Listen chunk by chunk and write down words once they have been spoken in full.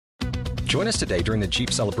Join us today during the Jeep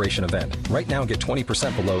Celebration event. Right now, get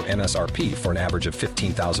 20% below MSRP for an average of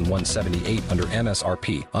 $15,178 under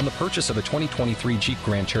MSRP on the purchase of a 2023 Jeep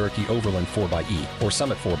Grand Cherokee Overland 4xE or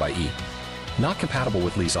Summit 4xE. Not compatible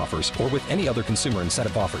with lease offers or with any other consumer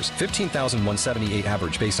incentive offers. $15,178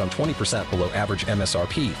 average based on 20% below average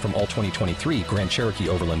MSRP from all 2023 Grand Cherokee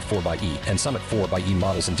Overland 4xE and Summit 4xE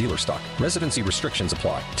models in dealer stock. Residency restrictions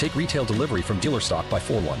apply. Take retail delivery from dealer stock by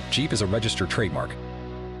 4/1. Jeep is a registered trademark.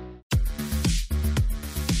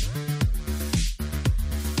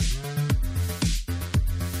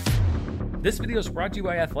 This video is brought to you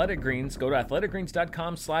by Athletic Greens. Go to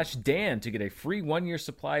athleticgreens.com/Dan to get a free 1-year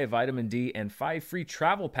supply of vitamin D and 5 free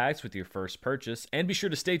travel packs with your first purchase. And be sure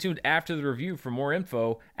to stay tuned after the review for more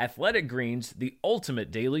info. Athletic Greens, the ultimate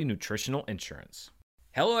daily nutritional insurance.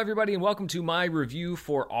 Hello everybody and welcome to my review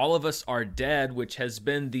for All of Us Are Dead, which has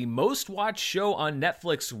been the most watched show on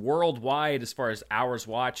Netflix worldwide as far as hours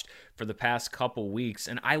watched for the past couple weeks.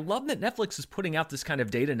 And I love that Netflix is putting out this kind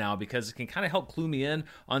of data now because it can kind of help clue me in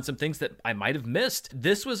on some things that I might have missed.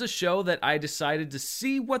 This was a show that I decided to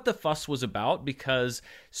see what the fuss was about because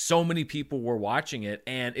so many people were watching it,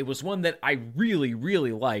 and it was one that I really,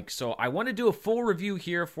 really like. So I want to do a full review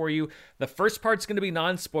here for you. The first part's going to be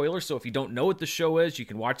non-spoiler, so if you don't know what the show is, you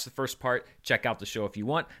can watch the first part, check out the show if you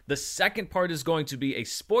want. The second part is going to be a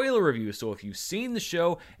spoiler review, so if you've seen the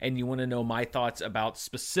show and you want to know my thoughts about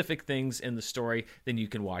specific things in the story, then you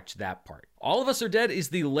can watch that part. All of Us Are Dead is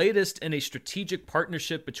the latest in a strategic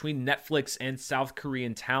partnership between Netflix and South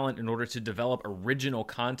Korean talent in order to develop original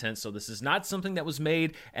content. So this is not something that was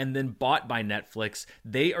made and then bought by Netflix.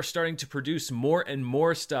 They are starting to produce more and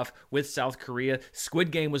more stuff with South Korea. Squid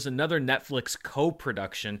Game was another Netflix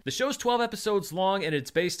co-production. The show is 12 episodes long, and it's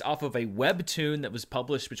based off of a webtoon that was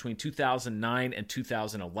published between 2009 and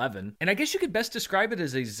 2011. And I guess you could best describe it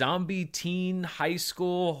as a zombie teen high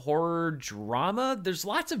school horror drama. There's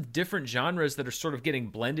lots of different genres that are sort of getting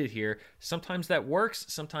blended here. Sometimes that works,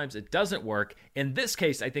 sometimes it doesn't work. In this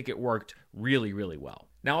case, I think it worked really, really well.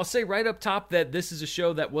 Now, I'll say right up top that this is a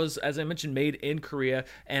show that was, as I mentioned, made in Korea,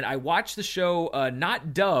 and I watched the show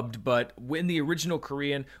not dubbed, but in the original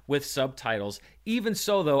Korean with subtitles. Even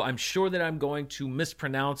so, though, I'm sure that I'm going to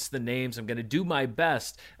mispronounce the names. I'm going to do my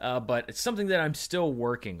best, but it's something that I'm still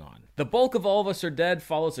working on. The bulk of All of Us Are Dead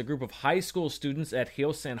follows a group of high school students at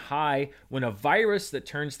Hyosan High when a virus that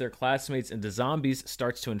turns their classmates into zombies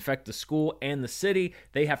starts to infect the school and the city.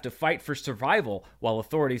 They have to fight for survival, while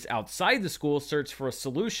authorities outside the school search for a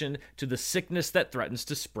solution to the sickness that threatens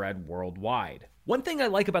to spread worldwide. One thing I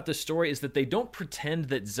like about this story is that they don't pretend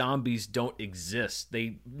that zombies don't exist.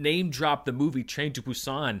 They name drop the movie Train to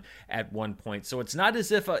Busan at one point. So it's not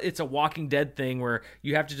as if it's a Walking Dead thing where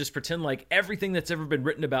you have to just pretend like everything that's ever been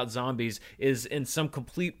written about zombies is in some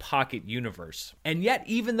complete pocket universe. And yet,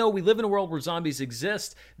 even though we live in a world where zombies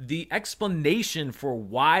exist, the explanation for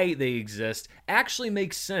why they exist actually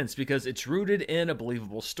makes sense because it's rooted in a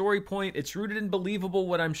believable story point. It's rooted in believable,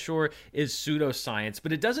 what I'm sure is pseudoscience,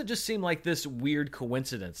 but it doesn't just seem like this weird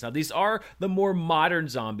coincidence. Now, these are the more modern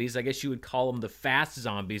zombies. I guess you would call them the fast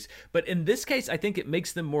zombies. But in this case, I think it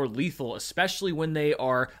makes them more lethal, especially when they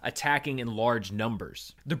are attacking in large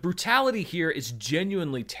numbers. The brutality here is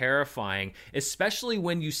genuinely terrifying, especially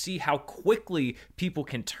when you see how quickly people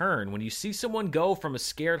can turn. When you see someone go from a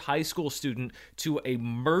scared high school student to a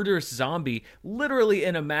murderous zombie, literally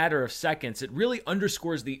in a matter of seconds, it really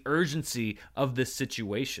underscores the urgency of this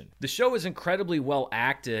situation. The show is incredibly well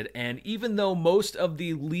acted, and even though most of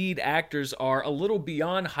the lead actors are a little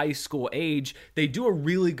beyond high school age, they do a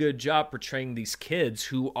really good job portraying these kids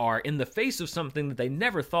who are in the face of something that they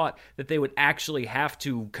never thought that they would actually have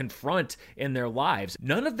to confront in their lives.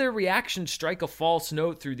 None of their reactions strike a false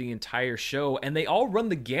note through the entire show, and they all run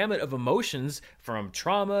the gamut of emotions from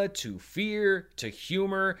trauma to fear to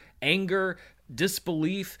humor, anger,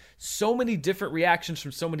 disbelief, so many different reactions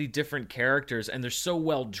from so many different characters, and they're so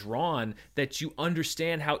well drawn that you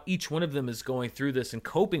understand how each one of them is going through this and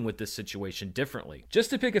coping with this situation differently. Just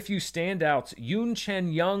to pick a few standouts, Yoon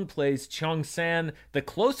Chen-young plays Chung-san, the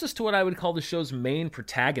closest to what I would call the show's main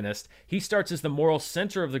protagonist. He starts as the moral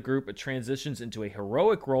center of the group but transitions into a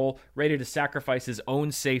heroic role, ready to sacrifice his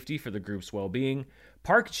own safety for the group's well-being.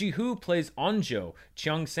 Park Ji-hoo plays Onjo,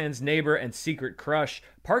 Chung-san's neighbor and secret crush.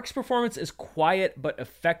 Park's performance is quiet but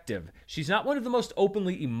effective. She's not one of the most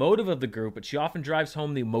openly emotive of the group, but she often drives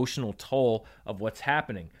home the emotional toll of what's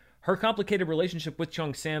happening. Her complicated relationship with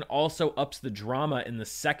Chung San also ups the drama in the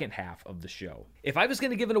second half of the show. If I was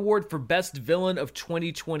going to give an award for Best Villain of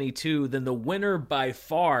 2022, then the winner by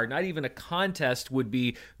far, not even a contest, would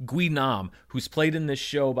be Gui Nam, who's played in this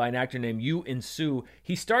show by an actor named Yu In-soo.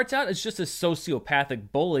 He starts out as just a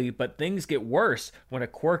sociopathic bully, but things get worse when a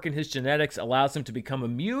quirk in his genetics allows him to become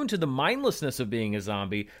immune to the mindlessness of being a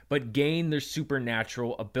zombie, but gain their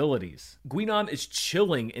supernatural abilities. Gui Nam is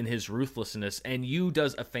chilling in his ruthlessness, and Yu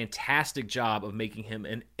does a fantastic job of making him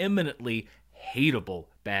an eminently hateable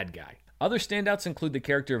bad guy. Other standouts include the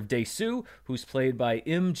character of Dae-soo, who's played by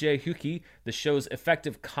Im Jae-hyuki, the show's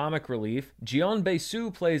effective comic relief. Jeon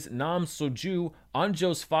Bae-soo plays Nam So-ju,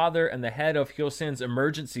 Anjo's father and the head of Hyosan's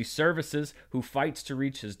emergency services, who fights to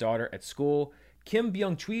reach his daughter at school. Kim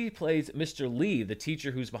Byung-chul plays Mr. Lee, the teacher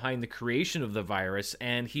who's behind the creation of the virus,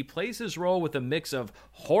 and he plays his role with a mix of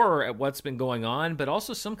horror at what's been going on, but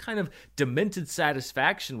also some kind of demented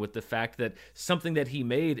satisfaction with the fact that something that he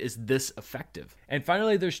made is this effective. And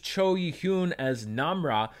finally, there's Cho Yi-hyun as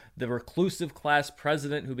Namra, the reclusive class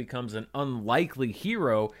president who becomes an unlikely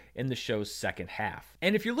hero in the show's second half.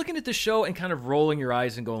 And if you're looking at the show and kind of rolling your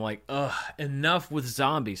eyes and going like, ugh, enough with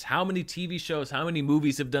zombies. How many TV shows, how many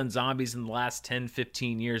movies have done zombies in the last 10,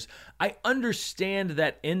 15 years? I understand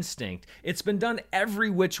that instinct. It's been done every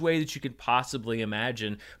which way that you could possibly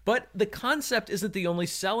imagine, but the concept isn't the only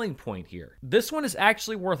selling point here. This one is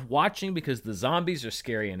actually worth watching because the zombies are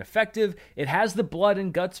scary and effective. It has the blood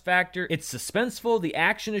and guts factor. It's suspenseful. The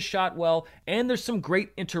action is shot well, and there's some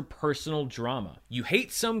great interpersonal drama. You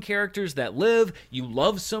hate some characters that live, you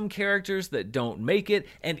love some characters that don't make it,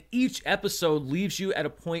 and each episode leaves you at a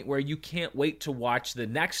point where you can't wait to watch the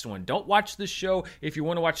next one. Don't watch this show if you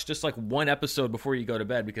want to watch just like one episode before you go to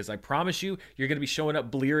bed, because I promise you, you're going to be showing up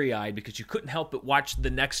bleary-eyed because you couldn't help but watch the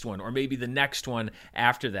next one, or maybe the next one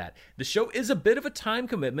after that. The show is a bit of a time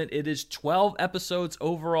commitment. It is 12 episodes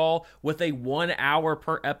overall with a 1 hour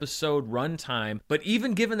per episode runtime, but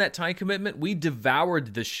even given that time commitment, we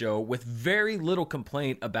devoured the show with very little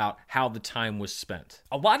complaint about how the time was spent.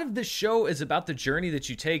 A lot of this show is about the journey that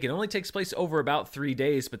you take. It only takes place over about 3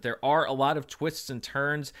 days, but there are a lot of twists and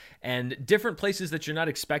turns and different places that you're not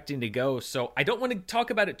expecting to go. So I don't want to talk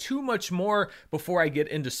about it too much more before I get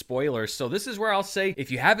into spoilers. So this is where I'll say,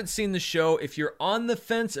 if you haven't seen the show, if you're on the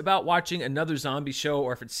fence about watching another zombie show,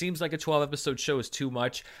 or if it seems like a 12 episode show is too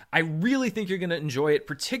much, I really think you're going to enjoy it,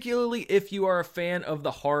 particularly if you are a fan of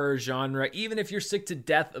the horror genre. Even if you're sick to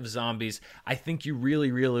death of zombies, I think you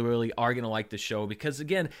really are going to like the show, because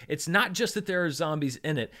again, it's not just that there are zombies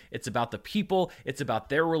in it. It's about the people, it's about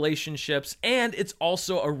their relationships, and it's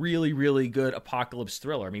also a really good apocalypse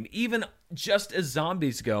thriller. I mean, even just as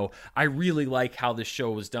zombies go, I really like how this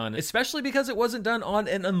show was done, especially because it wasn't done on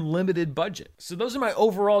an unlimited budget. So those are my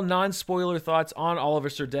overall non-spoiler thoughts on All of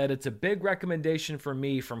Us Are Dead. It's a big recommendation from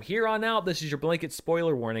me. From here on out, this is your blanket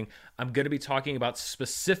spoiler warning. I'm going to be talking about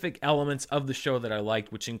specific elements of the show that I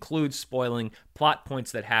liked, which includes spoiling plot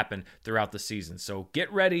points that happen throughout the season. So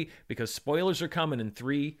get ready, because spoilers are coming in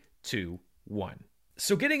 3, 2, 1.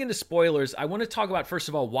 So getting into spoilers, I want to talk about, first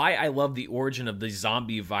of all, why I love the origin of the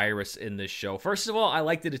zombie virus in this show. First of all, I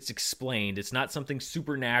like that it's explained. It's not something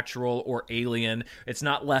supernatural or alien. It's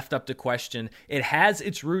not left up to question. It has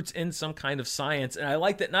its roots in some kind of science, and I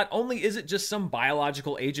like that not only is it just some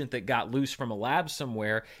biological agent that got loose from a lab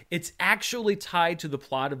somewhere, it's actually tied to the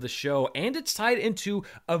plot of the show, and it's tied into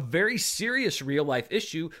a very serious real-life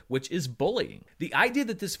issue, which is bullying. The idea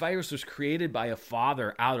that this virus was created by a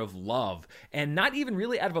father out of love, and not even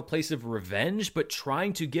really out of a place of revenge, but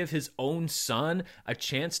trying to give his own son a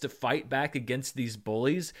chance to fight back against these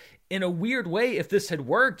bullies. In a weird way, if this had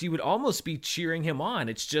worked, you would almost be cheering him on.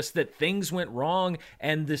 It's just that things went wrong,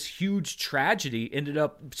 and this huge tragedy ended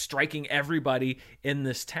up striking everybody in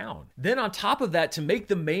this town. Then on top of that, to make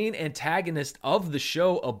the main antagonist of the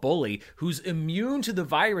show a bully who's immune to the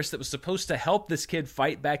virus that was supposed to help this kid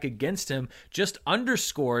fight back against him, just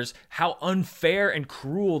underscores how unfair and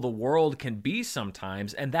cruel the world can be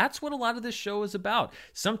sometimes. And that's what a lot of this show is about.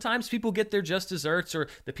 Sometimes people get their just desserts, or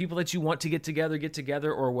the people that you want to get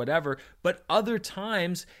together, or whatever. But other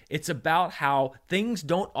times, it's about how things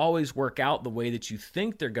don't always work out the way that you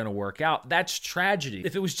think they're going to work out. That's tragedy.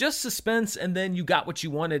 If it was just suspense and then you got what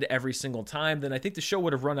you wanted every single time, then I think the show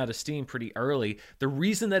would have run out of steam pretty early. The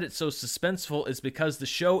reason that it's so suspenseful is because the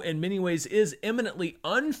show in many ways is eminently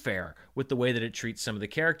unfair with the way that it treats some of the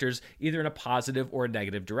characters, either in a positive or a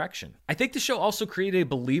negative direction. I think the show also created a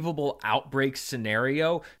believable outbreak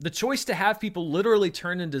scenario. The choice to have people literally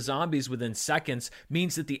turn into zombies within seconds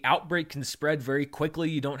means that the outbreak can spread very quickly.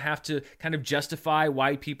 You don't have to kind of justify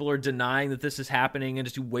why people are denying that this is happening and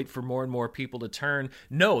just you wait for more and more people to turn.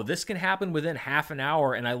 No, this can happen within half an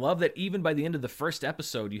hour, and I love that even by the end of the first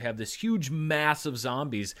episode, you have this huge mass of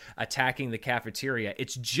zombies attacking the cafeteria.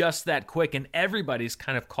 It's just that quick, and everybody's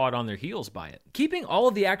kind of caught on their heels by it. Keeping all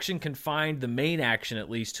of the action confined, the main action at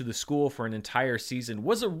least, to the school for an entire season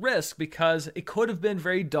was a risk because it could have been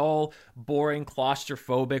very dull, boring,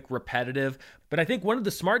 claustrophobic, repetitive. But I think one of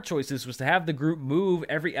the smart choices was to have the group move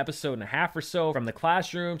every episode and a half or so from the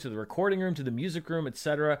classroom to the recording room to the music room,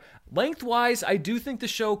 etc. Lengthwise, I do think the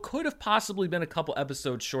show could have possibly been a couple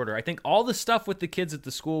episodes shorter. I think all the stuff with the kids at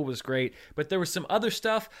the school was great, but there was some other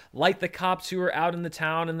stuff like the cops who are out in the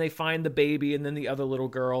town and they find the baby and then the other little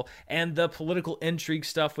girl, and the political intrigue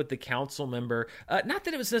stuff with the council member. Not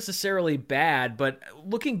that it was necessarily bad, but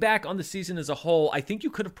looking back on the season as a whole, I think you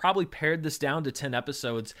could have probably pared this down to 10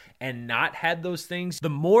 episodes and not had those things. The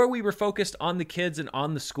more we were focused on the kids and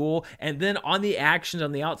on the school, and then on the actions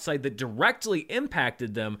on the outside that directly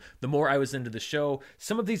impacted them, the more I was into the show.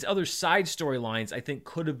 Some of these other side storylines I think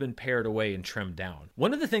could have been pared away and trimmed down.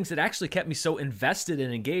 One of the things that actually kept me so invested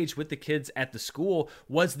and engaged with the kids at the school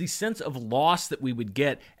was the sense of loss that we would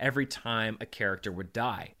get every time a character would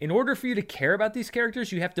die. In order for you to care about these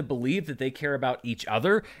characters, you have to believe that they care about each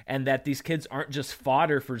other and that these kids aren't just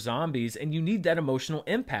fodder for zombies, and you need that emotional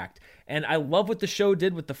impact. And I love what the show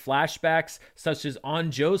did with the flashbacks, such as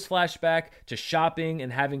on Joe's flashback to shopping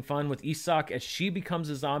and having fun with Isak as she becomes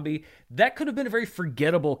a zombie. That could have been a very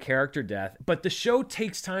forgettable character death, but the show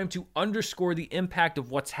takes time to underscore the impact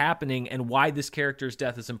of what's happening and why this character's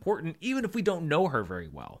death is important, even if we don't know her very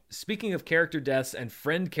well. Speaking of character deaths and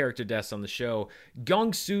friend character deaths on the show,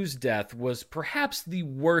 Gyeong-soo's death was perhaps the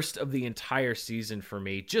worst of the entire season for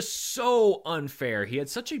me. Just so unfair. He had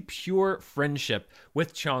such a pure friendship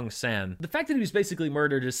with Chong-san. The fact that he was basically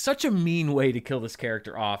murdered is such a mean way to kill this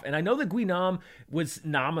character off. And I know that Guinam was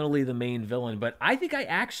nominally the main villain, but I think I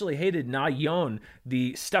actually hated Na Yeon,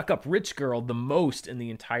 the stuck-up rich girl, the most in the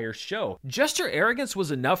entire show. Just her arrogance was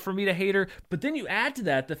enough for me to hate her, but then you add to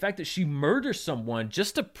that the fact that she murders someone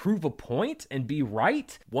just to prove a point and be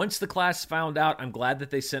right. Once the class found out, I'm glad that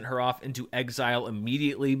they sent her off into exile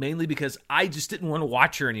immediately, mainly because I just didn't want to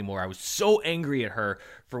watch her anymore. I was so angry at her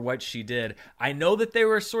for what she did. I know that they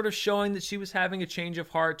were sort of showing that she was having a change of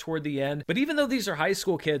heart toward the end, but even though these are high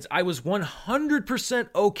school kids, I was 100%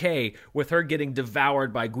 okay with her getting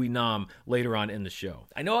devoured by Guinam later on in the show.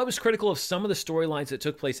 I know I was critical of some of the storylines that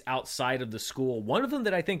took place outside of the school. One of them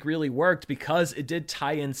that I think really worked because it did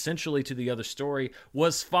tie in centrally to the other story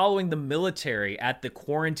was following the military at the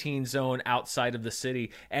quarantine zone outside of the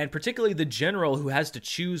city, and particularly the general who has to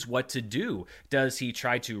choose what to do. Does he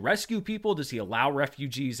try to rescue people? Does he allow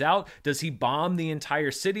refugees out? Does he bomb the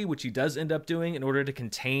entire city, which he does end up doing in order to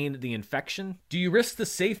contain the infection? Do you risk the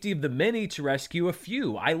safety of the many to rescue a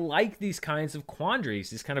few? I like these kinds of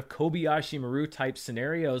quandaries, these kind of Kobayashi Maru type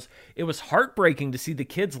scenarios. It was heartbreaking to see the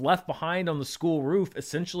kids left behind on the school roof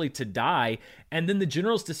essentially to die, and then the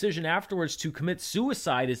general's decision afterwards to commit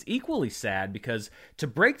suicide is equally sad because to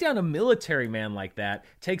break down a military man like that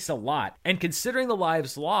takes a lot, and considering the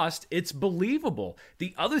lives lost, it's believable.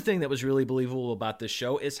 The other thing that was really believable about this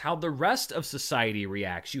show is how the rest of society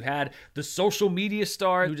reacts. You had the social media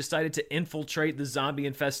star who decided to infiltrate the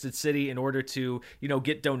zombie-infested city in order to,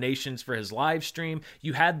 get donations for his live stream.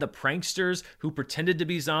 You had the pranksters who pretended to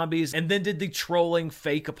be zombies and then did the trolling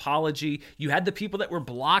fake apology. You had the people that were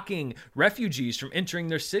blocking refugees from entering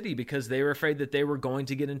their city because they were afraid that they were going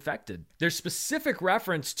to get infected. There's specific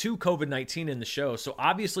reference to COVID-19 in the show, so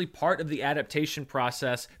obviously part of the adaptation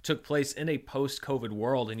process took place in a post-COVID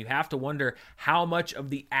world, and you have to wonder how much of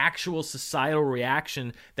the actual societal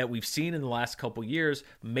reaction that we've seen in the last couple years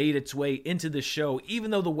made its way into the show, even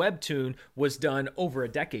though the webtoon was done over a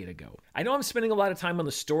decade ago. I know I'm spending a lot of time on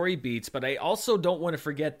the story beats, but I also don't want to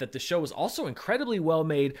forget that the show was also incredibly well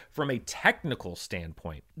made from a technical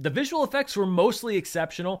standpoint. The visual effects were mostly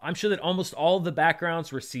exceptional. I'm sure that almost all of the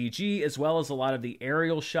backgrounds were CG, as well as a lot of the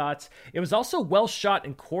aerial shots. It was also well shot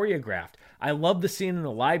and choreographed. I love the scene in the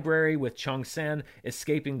library with Chong-san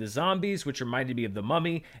escaping the zombies, which reminded me of The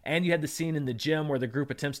Mummy, and you had the scene in the gym where the group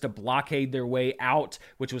attempts to blockade their way out,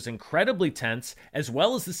 which was incredibly tense, as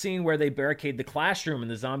well as the scene where they barricade the classroom and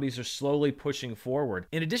the zombies are slowly pushing forward.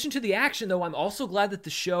 In addition to the action, though, I'm also glad that the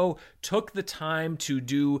show took the time to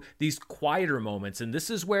do these quieter moments, and this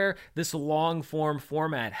is where this long-form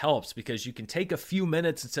format helps, because you can take a few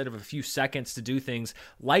minutes instead of a few seconds to do things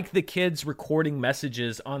like the kids recording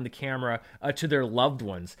messages on the camera to their loved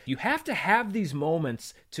ones. You have to have these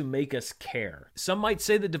moments to make us care. Some might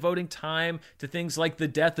say that devoting time to things like the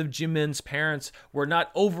death of Jimin's parents were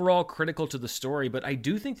not overall critical to the story, but I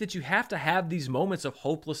do think that you have to have these moments of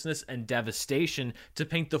hopelessness and devastation to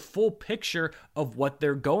paint the full picture of what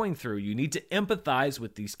they're going through. You need to empathize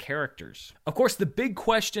with these characters. Of course, the big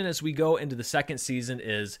question as we go into the second season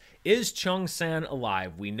is Chung-san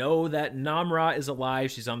alive? We know that Namra is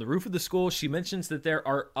alive. She's on the roof of the school. She mentions that there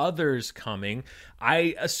are others coming.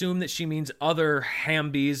 I assume that she means other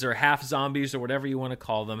Hambies or half zombies or whatever you want to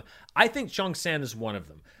call them. I think Chung-san is one of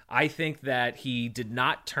them. I think that he did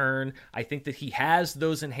not turn. I think that he has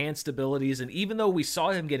those enhanced abilities. And even though we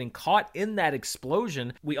saw him getting caught in that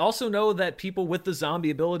explosion, we also know that people with the zombie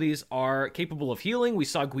abilities are capable of healing. We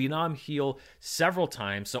saw Guinam heal several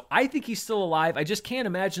times. So I think he's still alive. I just can't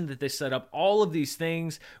imagine that they set up all of these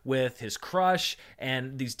things with his crush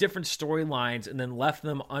and these different storylines and then left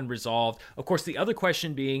them unresolved. Of course, the other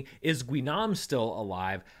question being, is Guinam still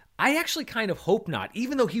alive? I actually kind of hope not,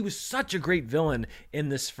 even though he was such a great villain in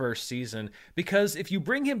this first season, because if you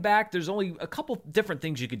bring him back, there's only a couple different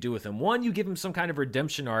things you could do with him. One, you give him some kind of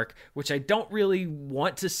redemption arc, which I don't really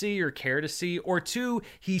want to see or care to see, or two,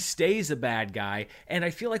 he stays a bad guy, and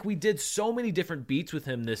I feel like we did so many different beats with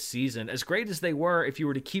him this season. As great as they were, if you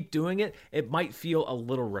were to keep doing it, it might feel a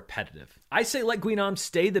little repetitive. I say let Guinam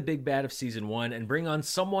stay the big bad of season 1 and bring on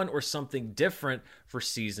someone or something different for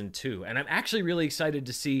season 2. And I'm actually really excited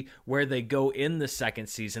to see where they go in the second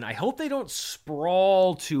season. I hope they don't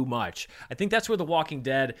sprawl too much. I think that's where The Walking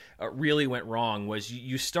Dead really went wrong, was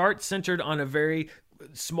you start centered on a very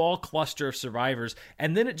small cluster of survivors,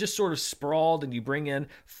 and then it just sort of sprawled, and you bring in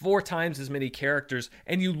 4 times as many characters,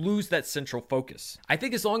 and you lose that central focus. I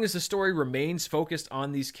think as long as the story remains focused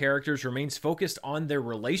on these characters, remains focused on their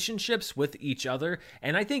relationships with each other,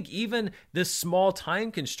 and I think even this small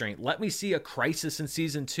time constraint, let me see a crisis in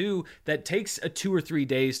season 2 that takes 2 or 3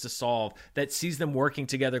 days to solve, that sees them working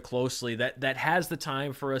together closely, that has the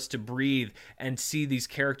time for us to breathe and see these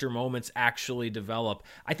character moments actually develop.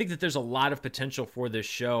 I think that there's a lot of potential for this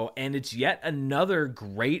show, and it's yet another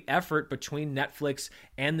great effort between Netflix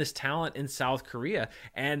and this talent in South Korea.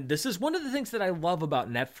 And this is one of the things that I love about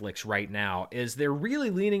Netflix right now, is they're really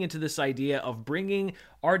leaning into this idea of bringing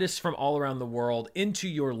artists from all around the world into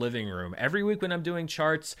your living room. Every week when I'm doing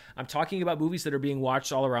charts, I'm talking about movies that are being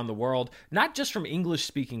watched all around the world, not just from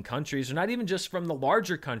English-speaking countries, or not even just from the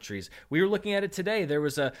larger countries. We were looking at it today. There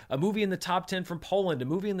was a movie in the top 10 from Poland, a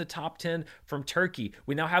movie in the top 10 from Turkey.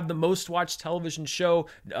 We now have the most watched television show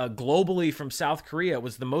globally from South Korea. It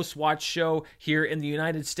was the most watched show here in the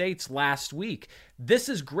United States last week. This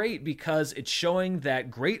is great because it's showing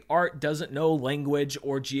that great art doesn't know language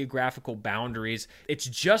or geographical boundaries. It's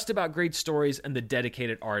just about great stories and the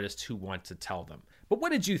dedicated artists who want to tell them. But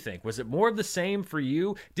what did you think? Was it more of the same for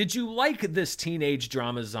you? Did you like this teenage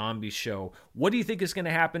drama zombie show? What do you think is going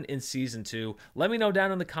to happen in season 2? Let me know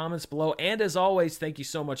down in the comments below. And as always, thank you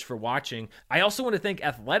so much for watching. I also want to thank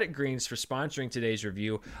Athletic Greens for sponsoring today's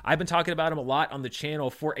review. I've been talking about them a lot on the channel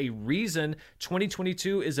for a reason.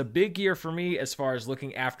 2022 is a big year for me as far as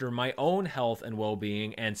looking after my own health and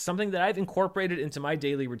well-being, and something that I've incorporated into my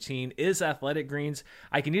daily routine is Athletic Greens.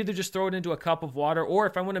 I can either just throw it into a cup of water, or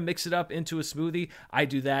if I want to mix it up into a smoothie, I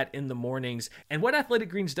do that in the mornings. And what Athletic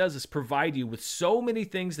Greens does is provide you with so many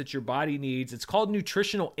things that your body needs. It's called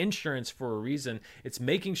nutritional insurance for a reason. It's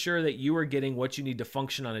making sure that you are getting what you need to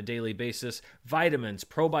function on a daily basis. Vitamins,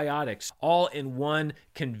 probiotics, all in one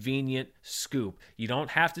convenient scoop. You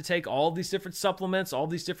don't have to take all these different supplements, all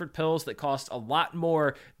these different pills that cost a lot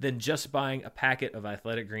more than just buying a packet of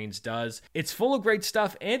Athletic Greens does. It's full of great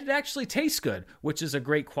stuff, and it actually tastes good, which is a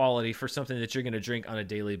great quality for something that you're going to drink on a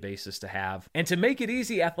daily basis to have. And to make it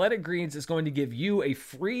easy, Athletic Greens is going to give you a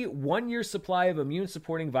free 1-year supply of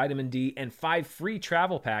immune-supporting vitamin D and 5 free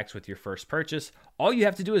travel packs with your first purchase. All you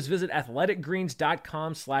have to do is visit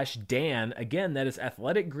athleticgreens.com/Dan. Again, that is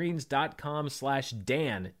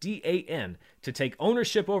athleticgreens.com/Dan, D-A-N, to take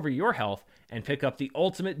ownership over your health and pick up the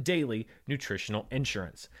ultimate daily nutritional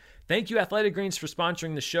insurance. Thank you, Athletic Greens, for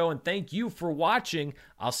sponsoring the show, and thank you for watching.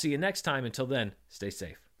 I'll see you next time. Until then, stay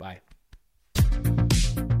safe. Bye.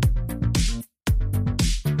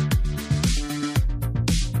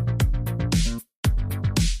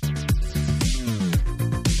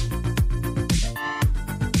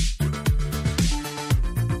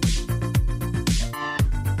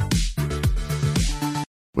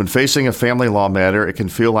 When facing a family law matter, it can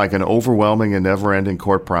feel like an overwhelming and never-ending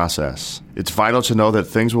court process. It's vital to know that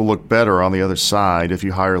things will look better on the other side if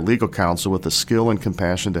you hire legal counsel with the skill and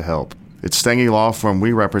compassion to help. At Stengy Law Firm,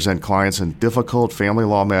 we represent clients in difficult family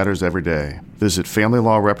law matters every day. Visit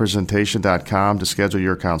FamilyLawRepresentation.com to schedule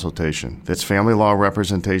your consultation. That's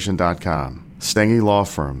FamilyLawRepresentation.com. Stange Law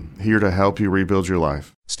Firm, here to help you rebuild your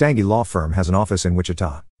life. Stange Law Firm has an office in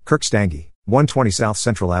Wichita. Kirk Stange, 120 South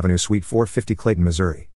Central Avenue, Suite 450, Clayton, Missouri.